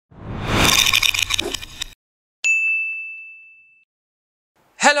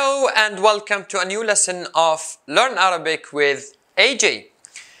Hello and welcome to a new lesson of Learn Arabic with AJ.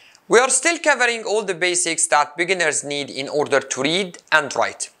 We are still covering all the basics that beginners need in order to read and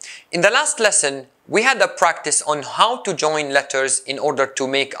write. In the last lesson, we had a practice on how to join letters in order to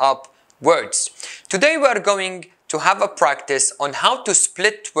make up words. Today we are going to have a practice on how to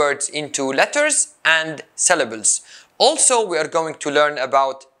split words into letters and syllables. Also, we are going to learn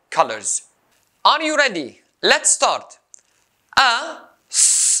about colors. Are you ready? Let's start.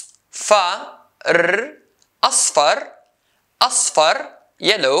 أصفر أصفر أصفر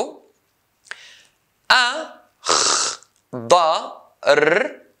yellow.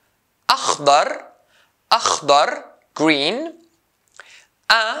 أخضر أخضر أخضر green.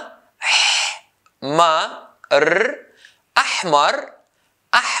 أحمر أحمر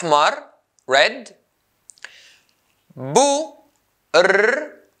أحمر red.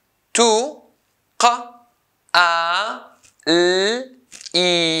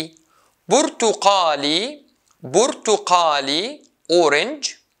 برتقالي برتقالي برتقالي orange.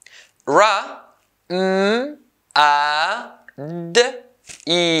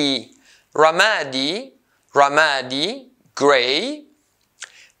 رمادي رمادي رمادي gray.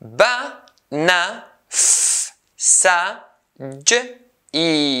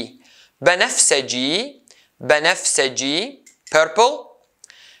 بنفسجي بنفسجي بنفسجي purple.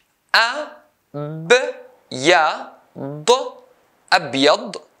 أبيض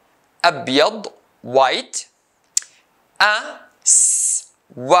أبيض أبيض white.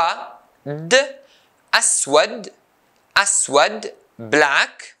 أسود أسود أسود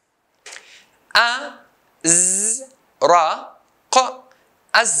black. أزرق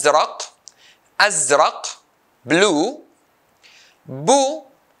أزرق أزرق blue.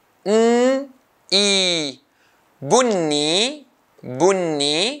 بني بني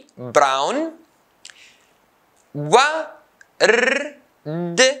بني brown.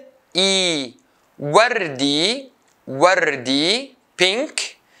 وردي وردي وردي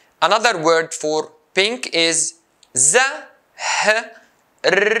pink. Another word for pink is زهري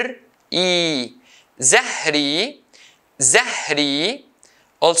زهري زهري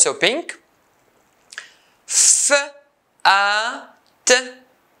also pink.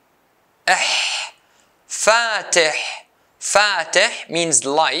 فاتح فاتح means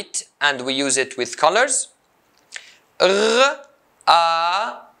light and we use it with colors.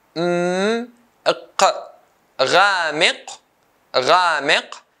 غامق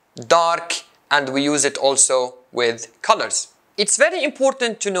غامق dark and we use it also with colors. It's very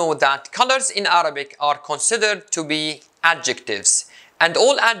important to know that colors in Arabic are considered to be adjectives and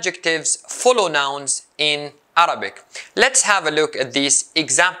all adjectives follow nouns in Arabic. Let's have a look at these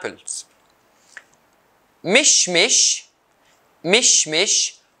examples. مشمش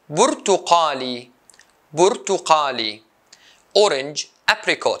مشمش برتقالي برتقالي orange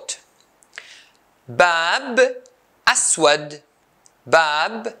apricot. باب أسود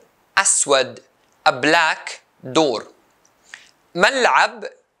باب أسود a black door. ملعب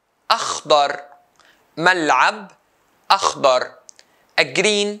أخضر ملعب أخضر a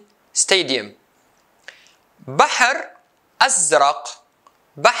green stadium. بحر أزرق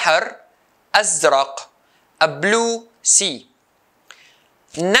بحر أزرق a blue sea.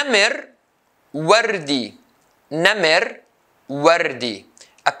 نمر وردي نمر وردي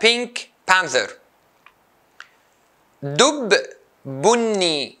a pink panther. دب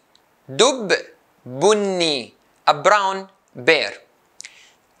بني دب بني a brown bear.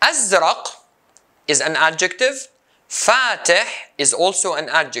 أزرق is an adjective. فاتح is also an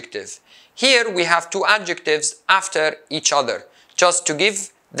adjective. Here we have two adjectives after each other just to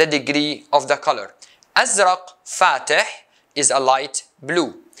give the degree of the color. أزرق فاتح is a light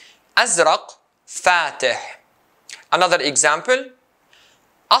blue. أزرق فاتح. Another example.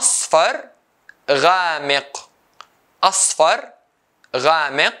 أصفر غامق أصفر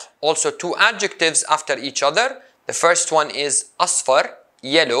غامق also two adjectives after each other. The first one is أصفر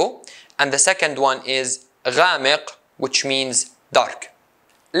yellow and the second one is غامق which means dark.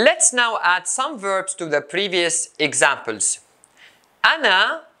 Let's now add some verbs to the previous examples.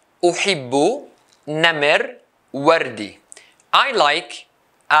 أنا أحب نمر وردي. I like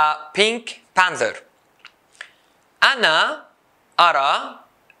a pink panther. أنا أرى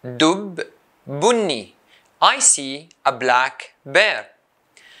دب بني. I see a black bear.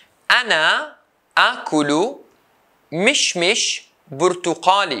 أنا آكل مشمش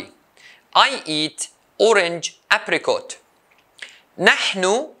برتقالي. I eat orange apricot.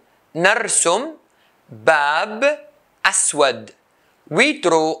 نحن نرسم باب أسود. We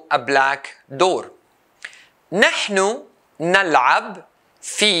draw a black door. نحن نلعب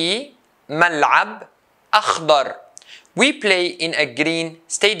في ملعب أخضر. We play in a green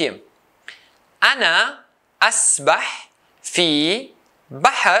stadium. أنا أسبح في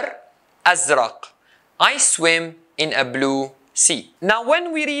بحر أزرق. I swim in a blue sea. Now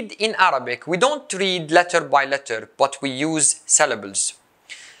when we read in Arabic, we don't read letter by letter, but we use syllables.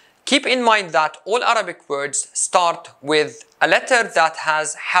 Keep in mind that all Arabic words start with a letter that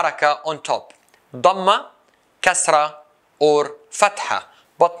has haraka on top. Dhamma, kasra, or fatha,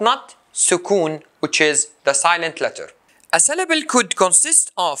 but not sukun, which is the silent letter. A syllable could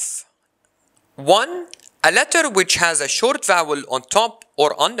consist of 1. A letter which has a short vowel on top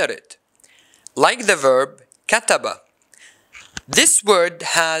or under it, like the verb kataba. This word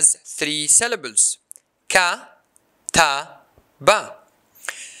has 3 syllables. Ka, ta, ba.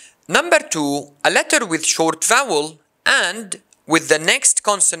 Number 2, a letter with short vowel and with the next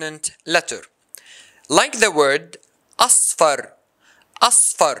consonant letter, like the word asfar,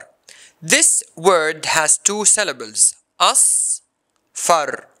 asfar. This word has 2 syllables.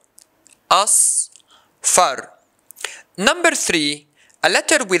 Asfar, asfar. Number 3, a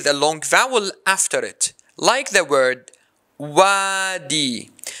letter with a long vowel after it, like the word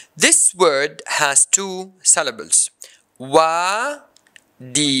wadi. This word has 2 syllables. Wadi,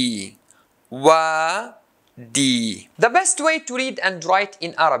 wadi. The best way to read and write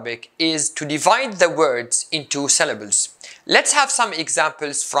in Arabic is to divide the words into syllables. Let's have some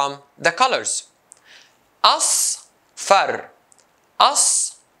examples from the colors. Asfar,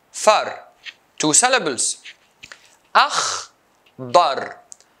 asfar, 2 syllables. Akhdar,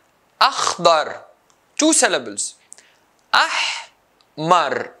 akhdar, 2 syllables.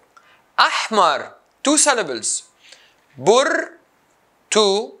 Ahmar, ahmar, 2 syllables.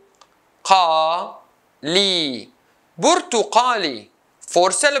 Burtuqali, burtuqali,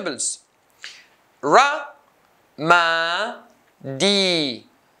 4 syllables. Ramadi,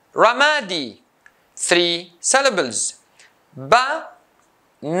 ramadi, 3 syllables.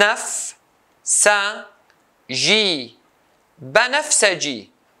 Banafsaji, banafsaji,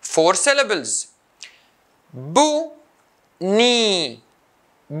 4 syllables. Bunni,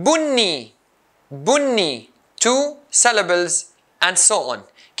 bunni, bunni, 2 syllables, and so on.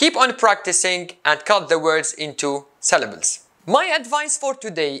 Keep on practicing and cut the words into syllables. My advice for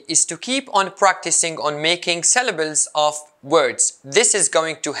today is to keep on practicing on making syllables of words. This is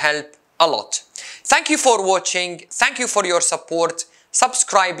going to help a lot. Thank you for watching. Thank you for your support.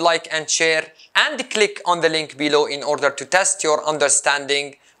 Subscribe, like, and share, and click on the link below in order to test your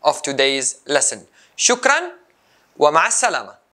understanding of today's lesson. Shukran wa ma'a salama.